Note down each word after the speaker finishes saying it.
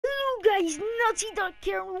guys, Nutty Duck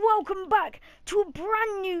here, and welcome back to a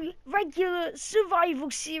brand new regular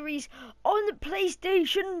survival series on the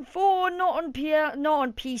PlayStation 4, not on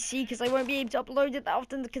PC, because I won't be able to upload it that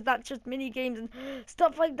often because that's just mini games and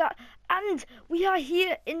stuff like that. And we are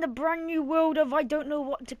here in the brand new world of, I don't know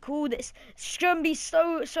what to call this. It's gonna be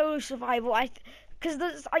solo survival. Because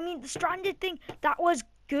the Stranded thing, that was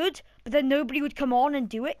good, but then nobody would come on and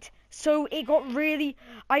do it. So it got really,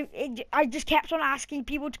 I just kept on asking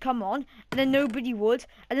people to come on, and then nobody would.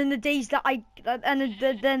 And then the days that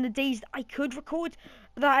the days that I could record,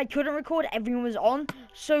 that I couldn't record, everyone was on.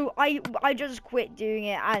 So I just quit doing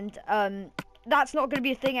it, and that's not going to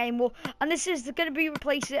be a thing anymore. And this is going to be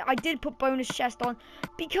replacing it. I did put bonus chest on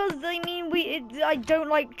because I don't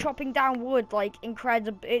like chopping down wood like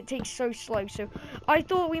incredible. It takes so slow. So I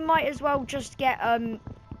thought we might as well just get a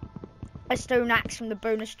stone axe from the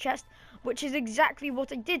bonus chest, which is exactly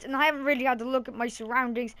what I did. And I haven't really had a look at my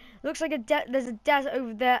surroundings. Looks like there's a desert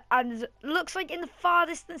over there, and looks like in the far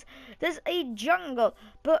distance there's a jungle.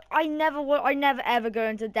 But I never ever go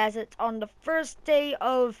into desert on the first day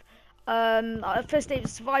of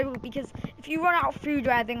survival, because if you run out of food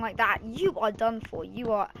or anything like that, you are done for.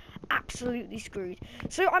 You are absolutely screwed.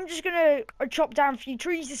 So I'm just gonna chop down a few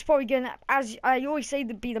trees. This is probably gonna, as I always say,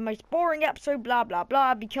 to be the most boring episode, blah blah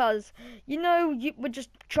blah, because we're just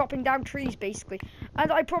chopping down trees basically.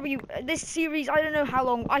 And this series, I don't know how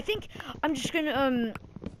long. I think I'm just gonna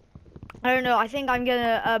I don't know, I think I'm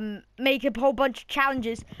gonna make a whole bunch of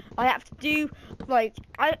challenges I have to do. Like,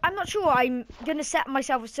 I'm not sure. I'm gonna set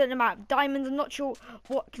myself a certain amount of diamonds. I'm not sure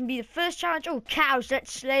what can be the first challenge. Oh, cows,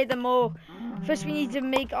 let's slay them all. First we need to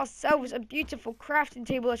make ourselves a beautiful crafting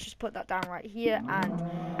table. Let's just put that down right here, and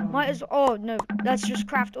let's just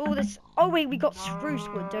craft all this. Oh wait, we got spruce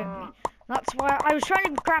wood, don't we? That's why I was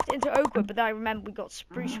trying to craft it into oak wood, but then I remembered we got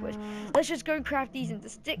spruce wood. Let's just go craft these into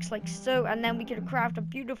sticks like so, and then we can craft a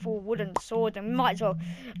beautiful wooden sword, and we might as well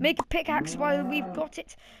make a pickaxe while we've got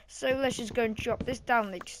it. So let's just go and chop this down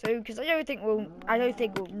like so, because I don't think we'll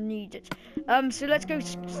need it. So let's go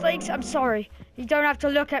slakes. I'm sorry. You don't have to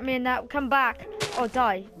look at me in that. Come back or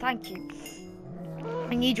die. Thank you.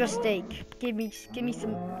 I need your steak. Give me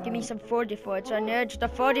some 40 foods. I need the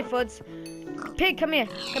 40 foods. Pig, come here.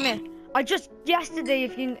 Come here. Yesterday,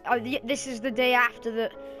 this is the day after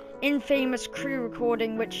the infamous crew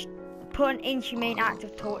recording, which put an inhumane act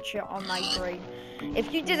of torture on my brain.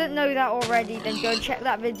 If you didn't know that already, then go check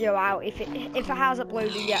that video out if it has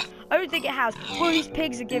uploaded yet. I don't think it has. Well, these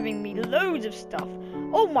pigs are giving me loads of stuff.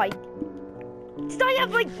 Oh my! Did I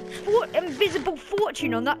have like invisible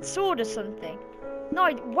fortune on that sword or something? No,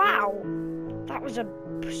 wow! That was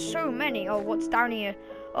so many. Oh, what's down here?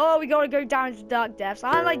 Oh, we gotta go down to dark depths.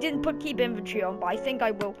 And I didn't keep inventory on, but I think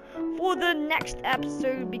I will for the next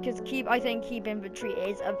episode, because I think keep inventory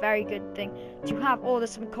is a very good thing to have. Oh,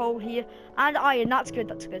 there's some coal here and iron. That's good.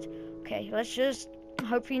 That's good. Okay, let's just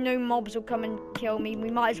hopefully no mobs will come and kill me. We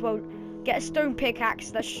might as well get a stone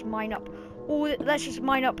pickaxe. Let's just mine up. Let's just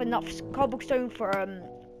mine up enough cobblestone for a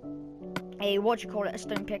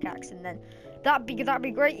stone pickaxe, and then that'd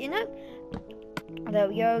be great, you know. There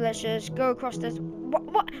we go. Let's just go across this.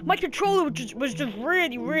 What? My controller was just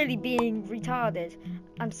really being retarded.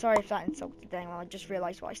 I'm sorry if that insulted anyone. I just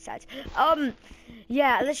realized what I said.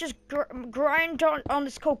 Yeah. Let's just grind on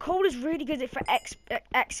this coal. Coal is really good for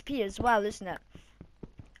XP as well, isn't it?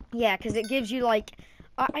 Yeah, because it gives you like.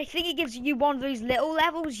 I think it gives you one of those little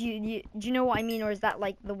levels. Do you know what I mean, or is that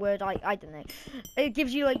like the word? I don't know. It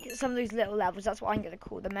gives you like some of those little levels. That's what I'm gonna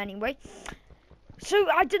call them anyway. So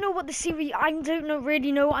I don't know what the series. I don't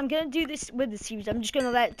really know what I'm gonna do this with the series. I'm just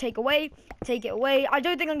gonna let it take it away. I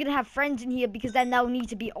don't think I'm gonna have friends in here, because then they'll need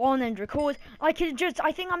to be on and record. I think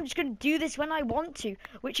I'm just gonna do this when I want to,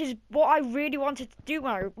 which is what I really wanted to do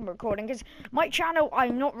when I'm recording. Because my channel,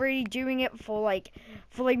 I'm not really doing it for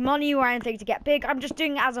money or anything to get big. I'm just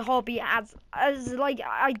doing it as a hobby, as like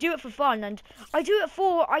I do it for fun, and I do it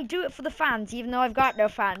for the fans, even though I've got no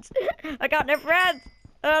fans. I got no friends.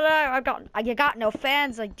 Oh no, I got no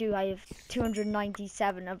fans. I have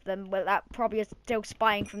 297 of them. Well, that probably is still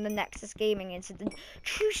spying from the Nexus Gaming incident.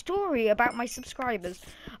 True story about my subscribers.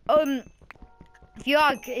 If you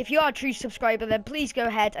are a true subscriber, then please go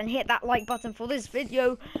ahead and hit that like button for this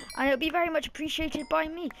video, and it'll be very much appreciated by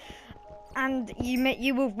me. And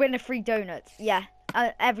you will win a free donut. Yeah,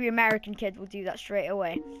 every American kid will do that straight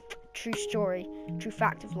away. True story, true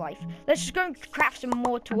fact of life. Let's just go and craft some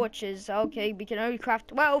more torches. Okay, we can only craft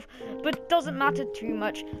 12, but it doesn't matter too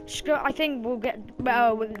much. I think we'll get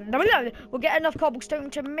enough cobblestone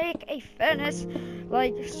to make a furnace,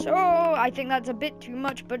 like so. I think that's a bit too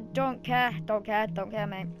much, but don't care,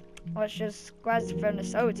 mate. Let's just grab the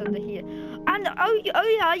furnace. Oh, it's under here. And oh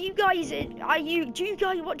yeah, you guys,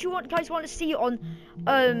 what do you guys want to see on?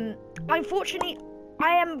 Unfortunately,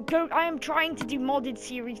 I am trying to do modded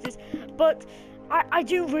series, but I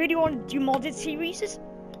do really want to do modded series.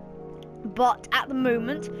 But at the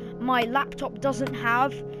moment, my laptop doesn't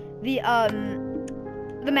have the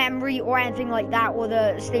memory or anything like that, or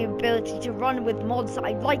the stability to run with mods that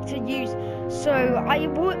I'd like to use. So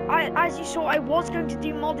as you saw, I was going to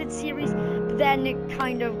do modded series, but then it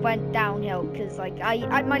kind of went downhill because like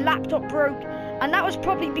my laptop broke, and that was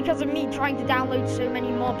probably because of me trying to download so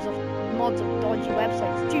many mods of dodgy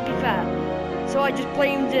websites. To be fair, so I just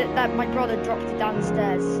blamed it that my brother dropped it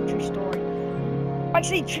downstairs. True story.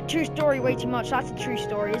 Actually, true story way too much. That's a true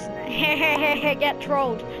story, isn't it? Get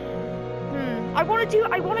trolled. I want to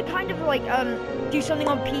kind of like do something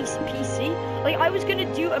on PC. Like I was gonna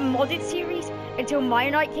do a modded series until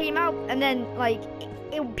Mionite came out, and then like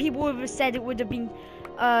people would have said it would have been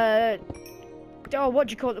what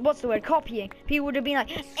do you call it? What's the word? Copying. People would have been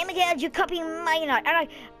like, "Oh my God, you're copying Mionite," and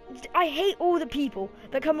I hate all the people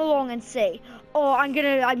that come along and say, "Oh, I'm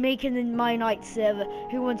making the Mionite server.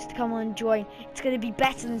 Who wants to come on and join? It's gonna be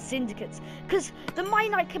better than Syndicates." Because the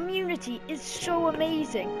Mionite community is so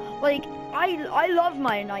amazing. Like, I love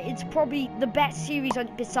Mionite. It's probably the best series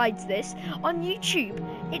besides this on YouTube.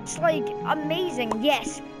 It's like amazing.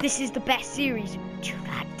 Yes, this is the best series. Do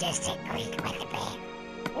not disagree with me.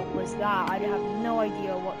 What was that? I have no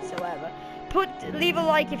idea whatsoever. Leave a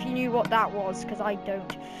like if you knew what that was, because I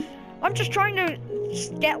don't. I'm just trying to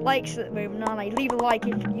get likes at the moment, aren't I? Leave a like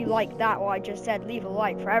if you like that, what I just said. Leave a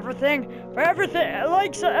like for everything.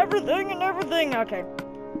 Likes at everything and everything. Okay.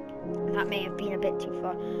 That may have been a bit too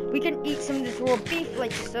far. We can eat some of this raw beef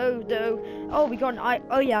like so, though. Oh, we got an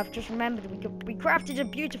oh yeah, I've just remembered. We crafted a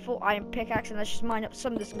beautiful iron pickaxe, and let's just mine up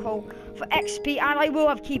some of this coal for XP. And I will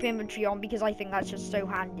have keep inventory on because I think that's just so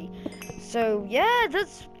handy. So yeah,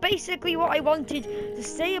 that's basically what I wanted to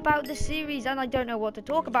say about the series, and I don't know what to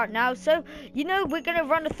talk about now. So you know, we're gonna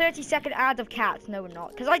run a 30-second ad of cats. No, we're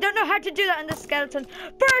not, because I don't know how to do that in the skeleton.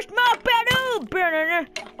 First mob battle.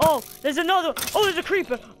 Oh, there's another. Oh, there's a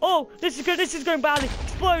creeper. Oh, this is good. This is going badly.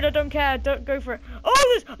 Explode. I don't care. Don't go for it.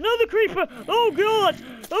 Oh, there's another creeper. Oh God.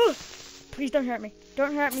 Oh, please don't hurt me.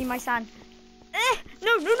 Don't hurt me, my son.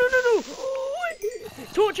 No. Oh,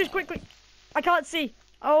 torches, quick. I can't see.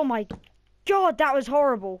 Oh my God, that was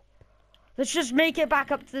horrible. Let's just make it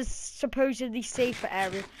back up to this supposedly safer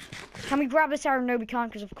area. Can we grab this arrow? No, we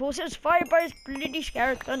can't, because of course it was fired by this bloody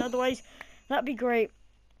skeleton. Otherwise, that'd be great.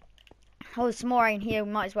 Oh, there's some more in here.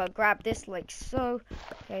 We might as well grab this like so.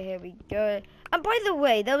 Okay, here we go. And by the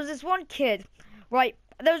way, there was this one kid, right?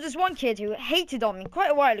 There was this one kid who hated on me quite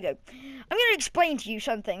a while ago. I'm going to explain to you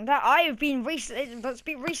something that that's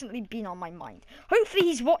recently been on my mind. Hopefully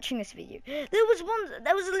he's watching this video. There was a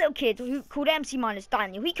little kid called MC Minus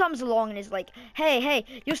Daniel. He comes along and is like, hey,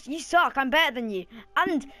 you suck, I'm better than you.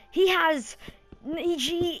 And what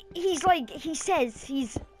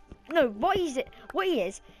he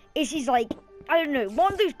is he's like, I don't know,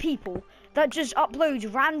 one of those people that just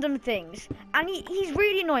uploads random things, and he's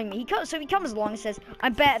really annoying me. So he comes along and says,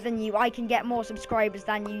 "I'm better than you. I can get more subscribers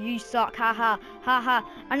than you. You suck. Ha ha ha ha."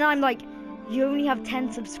 And I'm like, "You only have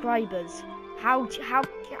 10 subscribers. How?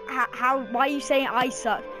 Why are you saying I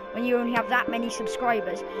suck when you only have that many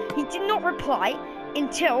subscribers?" He did not reply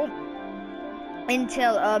until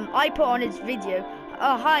I put on his video.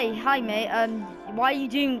 Hi mate. Why are you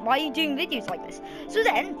doing videos like this? So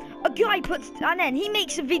then a guy and he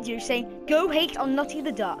makes a video saying, "Go hate on Nutty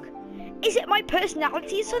the Duck." Is it my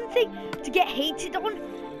personality or something to get hated on?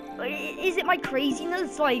 Is it my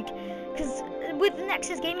craziness? Like, because with the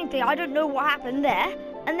Nexus Gaming thing, I don't know what happened there.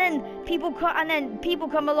 And then people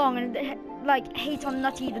come along and like hate on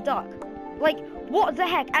Nutty the Duck. Like, what the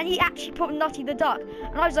heck? And he actually put Nutty the Duck.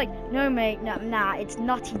 And I was like, "No, mate, nah, it's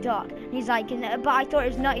Nutty Duck." And he's like, "But I thought it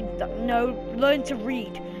was Nutty the Duck." No, learn to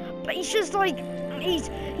read. But he's just like, he's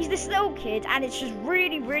this little kid, and it's just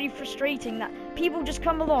really, really frustrating that people just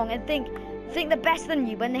come along and think they're better than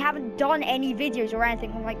you when they haven't done any videos or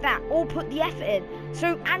anything like that, or put the effort in.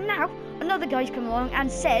 So, and now, another guy's come along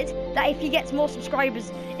and said that if he gets more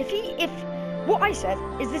subscribers, what I said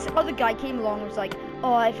is this other guy came along and was like,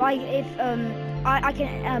 "Oh, I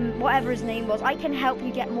can, whatever his name was, I can help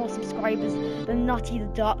you get more subscribers than Nutty the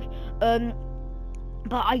Duck,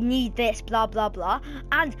 but I need this, blah, blah, blah."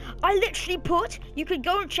 And I literally put, you could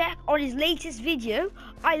go and check on his latest video,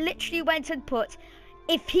 I literally went and put,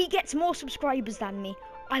 "If he gets more subscribers than me,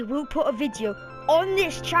 I will put a video on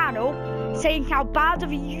this channel saying how bad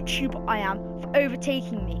of a YouTuber I am for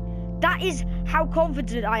overtaking me." that is how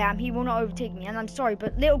confident I am. He will not overtake me, and I'm sorry,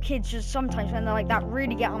 but little kids just sometimes when they're like that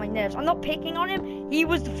really get on my nerves. I'm not picking on him. He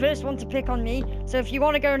was the first one to pick on me. So if you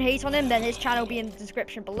want to go and hate on him, then his channel will be in the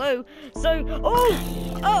description below. So,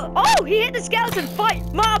 oh, he hit the skeleton. Fight,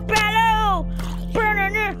 Marbello!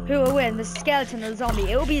 Who will win, the skeleton or the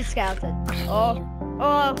zombie? It will be the skeleton.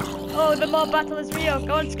 Oh, the mob battle is real.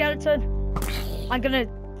 Go on, skeleton.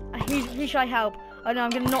 Who should I help? Oh no, I'm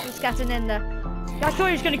gonna knock the skeleton in there. I thought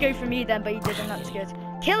he was gonna go for me then, but he didn't. That's good.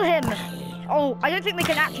 Kill him. Oh, I don't think they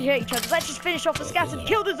can actually hurt each other. Let's just finish off the skeleton.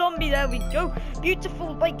 Kill the zombie. There we go.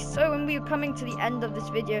 Beautiful, like so. And we are coming to the end of this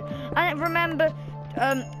video. And remember,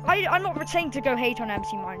 I'm not saying to go hate on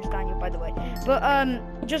MC Minus Daniel, by the way. But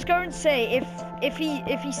just go and say if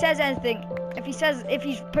he says anything. If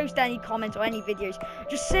he's posted any comments or any videos,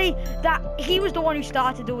 just say that he was the one who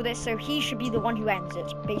started all this, so he should be the one who ends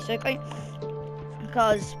it, basically.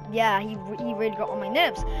 Because yeah, he really got on my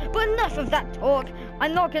nerves. But enough of that talk.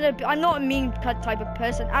 I'm not a mean type of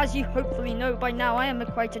person, as you hopefully know by now. I am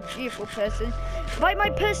quite a cheerful person by my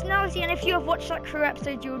personality, and if you have watched that crew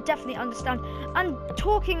episode, you will definitely understand. And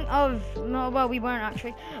talking of, well, we weren't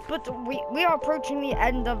actually, but we are approaching the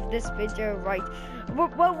end of this video, right?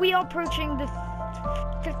 Well, we are approaching the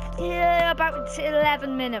about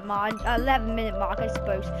 11-minute mark, I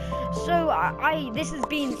suppose. So this has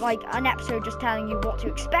been like an episode just telling you what to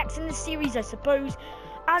expect in this series, I suppose.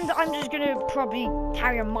 And I'm just gonna probably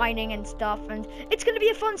carry on mining and stuff, and it's gonna be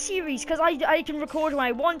a fun series because I can record when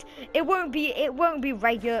I want. It won't be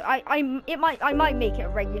regular. I might make it a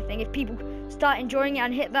regular thing if people start enjoying it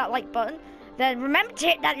and hit that like button. Then remember to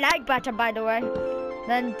hit that like button, by the way.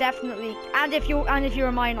 Then definitely, and if you're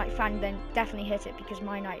a My Night fan, then definitely hit it because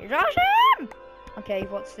My Night is awesome. Okay,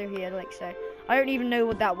 what's through here? Like so, I don't even know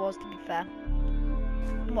what that was, to be fair.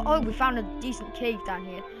 Well, oh, we found a decent cave down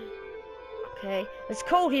here. Okay, it's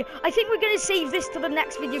cold here. I think we're gonna save this to the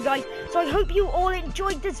next video, guys. So I hope you all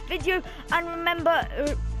enjoyed this video, and remember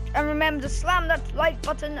to slam that like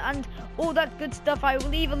button and all that good stuff. I will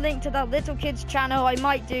leave a link to that little kid's channel. I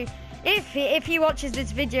might do. If he watches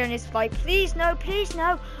this video and is like, please no, please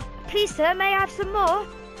sir, may I have some more?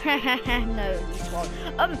 No, he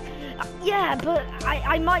won't. Yeah, but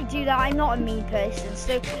I might do that. I'm not a mean person,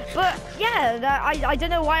 so, but yeah, I don't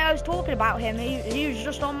know why I was talking about him. He was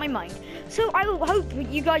just on my mind. So I hope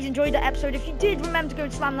you guys enjoyed the episode. If you did, remember to go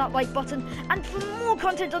and slam that like button. And for more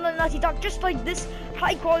content on the Nutty Duck, just like this,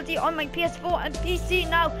 high quality on my PS4 and PC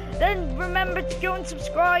now, then remember to go and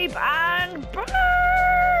subscribe, and bye!